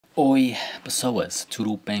Oi, pessoas,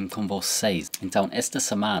 tudo bem com vocês? Então, esta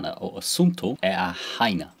semana o assunto é a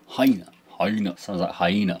Rainha. Rainha. Sounds like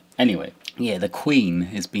hyena. Anyway, yeah, the Queen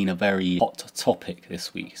has been a very hot topic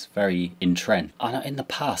this week. It's very in trend. I know in the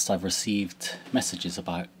past I've received messages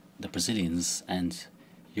about the Brazilians and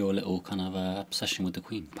your little kind of obsession with the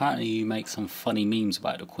Queen. Apparently you make some funny memes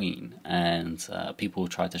about the Queen, and people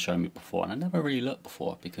tried to show me before, and I never really looked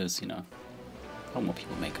before because, you know, I don't want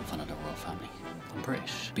people making fun of the royal family. I'm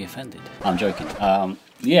British. Be offended. I'm joking.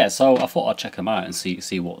 Yeah, so I thought I'd check them out and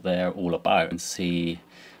see what they're all about and see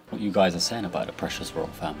what you guys are saying about the precious royal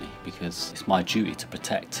family, because it's my duty to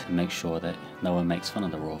protect and make sure that no one makes fun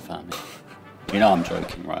of the royal family. You know I'm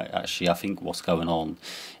joking, right? Actually, I think what's going on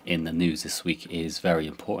in the news this week is very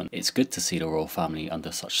important. It's good to see the royal family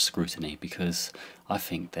under such scrutiny, because I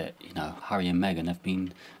think that, you know, Harry and Meghan have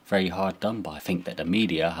been very hard done by. I think that the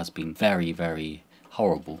media has been very, very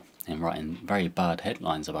horrible in writing very bad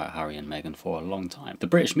headlines about Harry and Meghan for a long time. The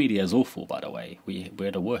British media is awful, by the way.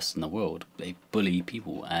 We're the worst in the world. They bully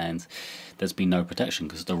people, and there's been no protection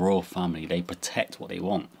because the royal family, they protect what they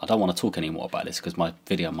want. I don't want to talk anymore about this because my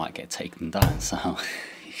video might get taken down, so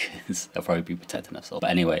because they'll probably be protecting themselves.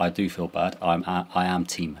 But anyway, I do feel bad. I am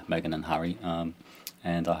team Meghan and Harry,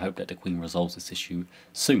 and I hope that the Queen resolves this issue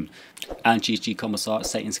soon. Antes de começar,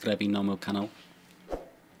 se inscreve no meu canal,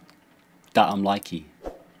 dá like.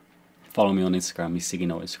 Follow me on Instagram, me siga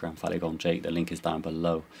no Instagram, Fale com Jake, the link is down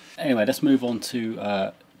below. Anyway, let's move on to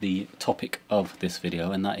the topic of this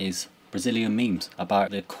video, and that is Brazilian memes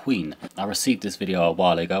about the Queen. I received this video a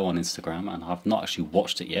while ago on Instagram, and I've not actually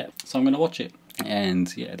watched it yet, so I'm going to watch it.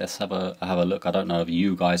 And yeah, let's have a look. I don't know if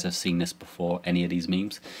you guys have seen this before, any of these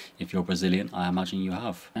memes. If you're Brazilian, I imagine you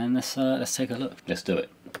have. And let's take a look. Let's do it.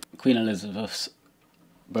 Queen Elizabeth's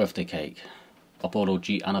birthday cake. Apolo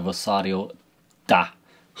de aniversario da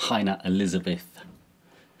Rainha Elizabeth.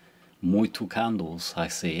 Muito candles, I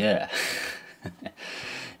see, yeah.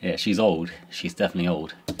 Yeah, she's old. She's definitely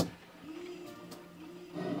old.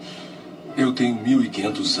 Eu tenho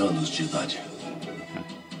 1500 anos de idade.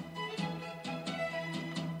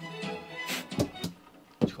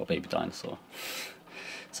 She's got a baby dinosaur.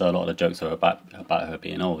 So a lot of the jokes are about her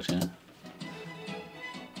being old, yeah.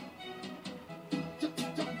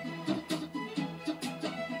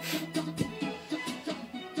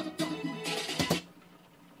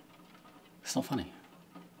 It's not funny.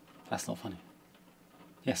 That's not funny.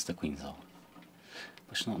 Yes, the Queen's old,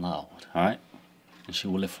 but she's not that old, alright? And she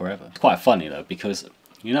will live forever. It's quite funny though, because,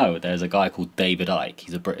 you know, there's a guy called David Icke.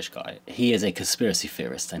 He's a British guy. He is a conspiracy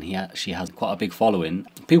theorist, and he actually has quite a big following.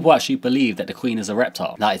 People actually believe that the Queen is a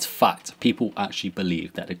reptile. That is fact. People actually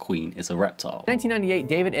believe that the Queen is a reptile. In 1998,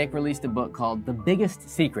 David Icke released a book called The Biggest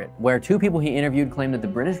Secret, where two people he interviewed claimed that the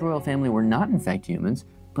British royal family were not in fact humans,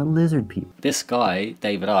 but lizard people. This guy,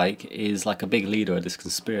 David Icke, is like a big leader of this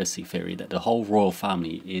conspiracy theory that the whole royal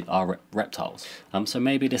family are reptiles. So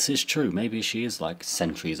maybe this is true. Maybe she is like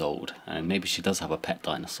centuries old, and maybe she does have a pet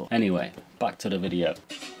dinosaur. Anyway, back to the video.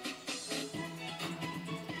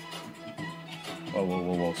 Whoa, whoa,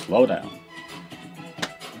 whoa, whoa, slow down.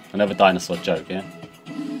 Another dinosaur joke, yeah?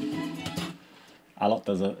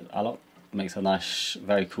 Alok makes a nice,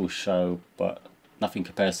 very cool show, but nothing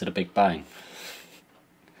compares to the Big Bang.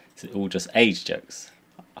 It's all just age jokes.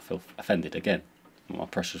 I feel offended again. My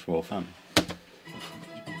precious royal family.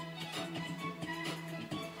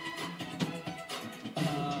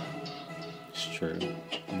 It's true.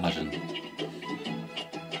 Imagine.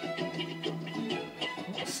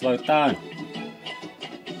 Slow down.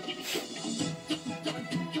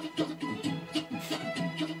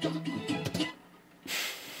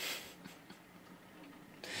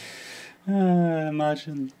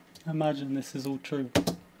 Imagine this is all true.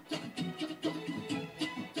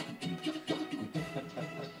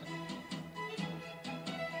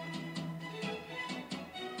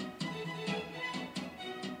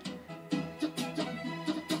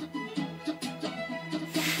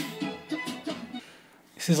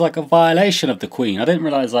 This is like a violation of the Queen. I didn't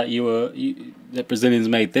realise that that Brazilians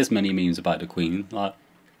made this many memes about the Queen. Like,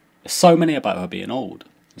 there's so many about her being old.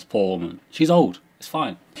 This poor woman. She's old. It's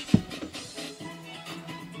fine.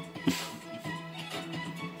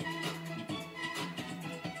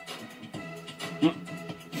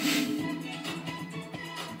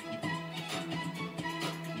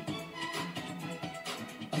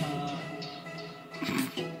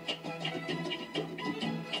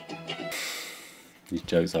 These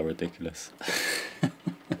jokes are ridiculous.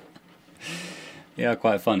 They are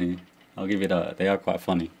quite funny. I'll give you that. They are quite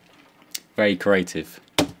funny. Very creative.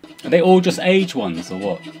 Are they all just age ones or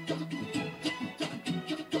what?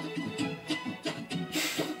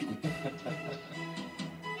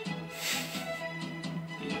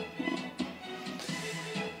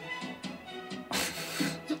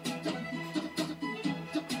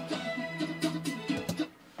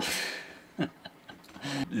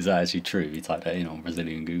 Is that actually true? You type that in on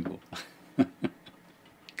Brazilian Google.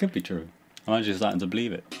 Could be true. I'm actually starting to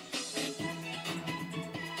believe it.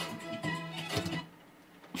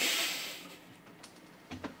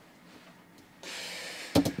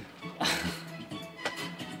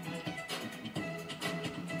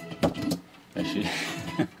 Actually.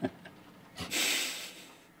 I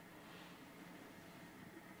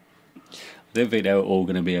didn't think they were all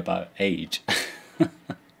going to be about age.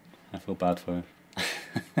 I feel bad for her.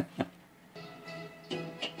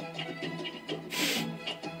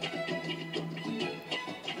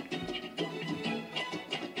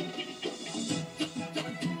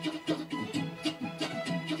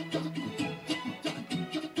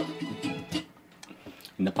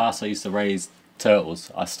 In the past I used to raise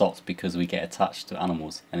turtles. I stopped because we get attached to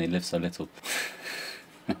animals and they live so little.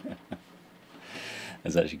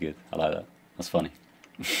 That's actually good. I like that. That's funny.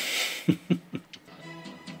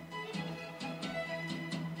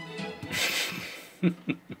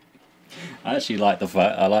 I actually like the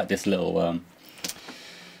fact I like this little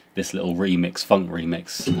remix, funk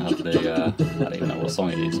remix of the I don't even know what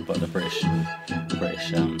song it is, but the British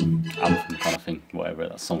anthem kind of thing, whatever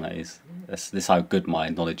that song that is. This is how good my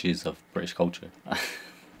knowledge is of British culture,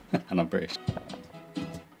 and I'm British.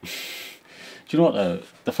 Do you know what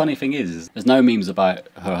the funny thing is there's no memes about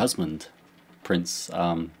her husband, Prince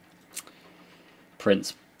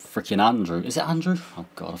freaking Andrew. Is it Andrew? Oh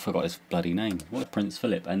god, I forgot his bloody name. What, Prince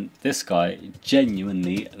Philip? And this guy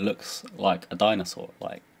genuinely looks like a dinosaur.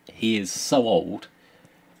 Like, he is so old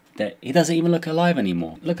that he doesn't even look alive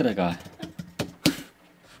anymore. Look at the guy.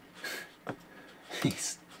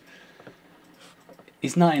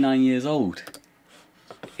 He's 99 years old.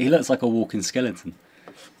 He looks like a walking skeleton.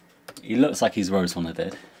 He looks like he's rose from the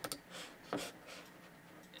dead.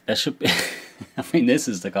 There should be... I think this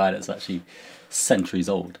is the guy that's actually centuries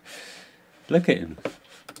old. Look at him.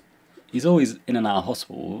 He's always in and out of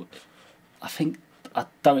hospital. I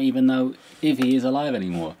don't even know if he is alive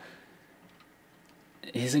anymore.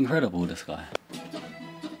 He's incredible, this guy.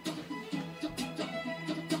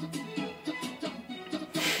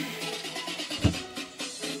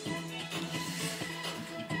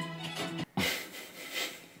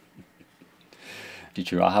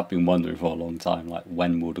 True, I have been wondering for a long time, like,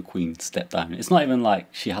 when will the Queen step down? It's not even like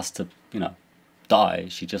she has to, you know, die.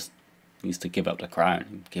 She just needs to give up the crown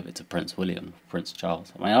and give it to Prince William, Prince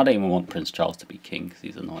Charles. I mean, I don't even want Prince Charles to be king because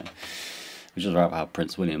he's annoying. We just rather have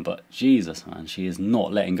Prince William, but Jesus, man, she is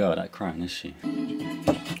not letting go of that crown, is she?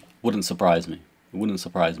 Wouldn't surprise me. It wouldn't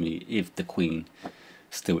surprise me if the Queen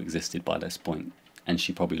still existed by this point, and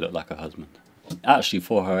she probably looked like her husband. Actually,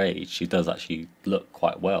 for her age, she does actually look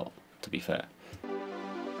quite well, to be fair.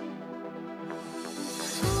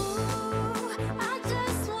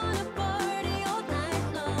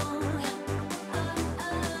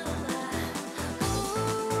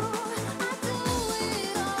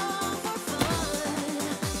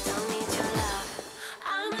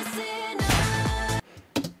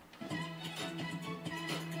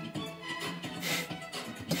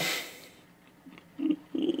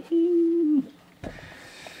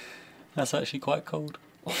 That's actually quite cold.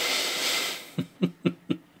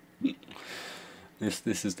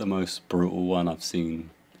 This is the most brutal one I've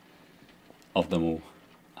seen of them all.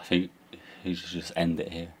 I think he should just end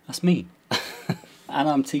it here. That's me. And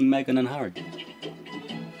I'm Team Meghan and Harry.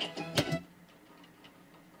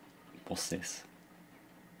 What's this?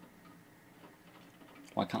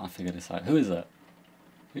 Why can't I figure this out? Who is that?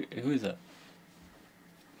 Who is it?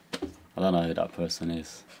 I don't know who that person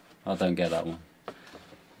is. I don't get that one.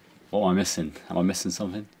 What am I missing? Am I missing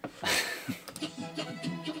something?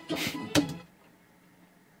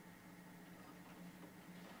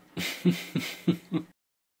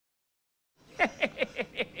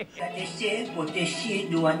 Agradecer por ter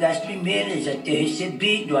sido uma das primeiras a ter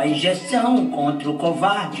recebido a injeção contra o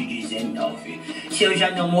Covid-19. Se eu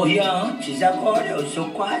já não morria antes, agora eu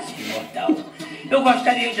sou quase imortal. Eu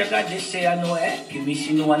gostaria de agradecer a Noé, que me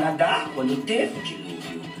ensinou a nadar quando teve o dilúvio.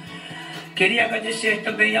 Queria agradecer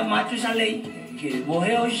também a Matusalém, que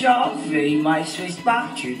morreu jovem, mas fez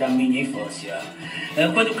parte da minha infância.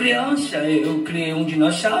 Quando criança, eu criei um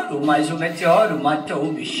dinossauro, mas o meteoro matou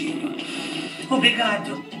o bichinho.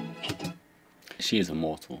 Obrigado. She is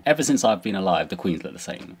immortal. Ever since I've been alive, the Queen's look the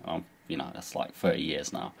same. You know, that's like 30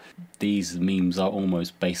 years now. These memes are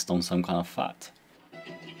almost based on some kind of fact.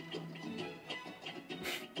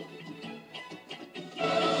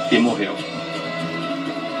 E morreu.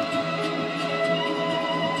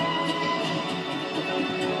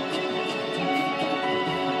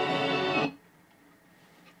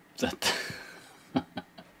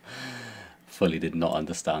 Fully did not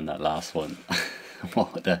understand that last one.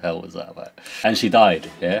 What the hell was that about? And she died,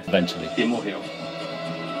 yeah, eventually. E morreu.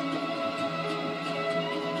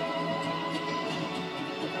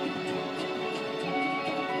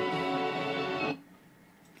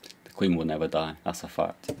 The Queen will never die, that's a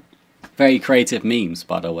fact. Very creative memes,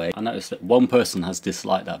 by the way. I noticed that one person has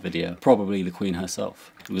disliked that video, probably the Queen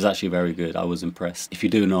herself. It was actually very good, I was impressed. If you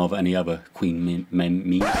do know of any other Queen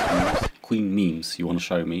memes you want to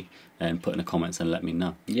show me, then put in the comments and let me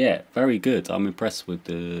know. Yeah, very good. I'm impressed with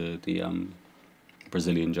the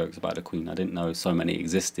Brazilian jokes about the Queen. I didn't know so many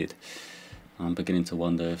existed. I'm beginning to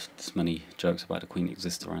wonder if this many jokes about the Queen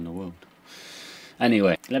exist around the world.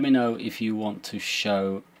 Anyway, let me know if you want to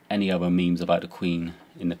show any other memes about the Queen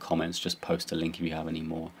in the comments. Just post a link if you have any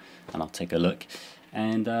more and I'll take a look.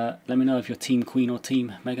 And let me know if you're team Queen or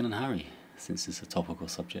team Meghan and Harry, since it's a topical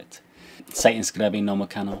subject. Se inscreve no meu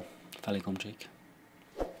canal, falei com Jake.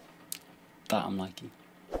 That I'm liking.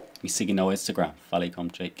 Me siga no Instagram, falei com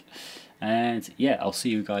Jake. And yeah, I'll see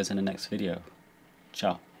you guys in the next video.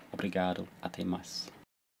 Ciao, obrigado, até mais.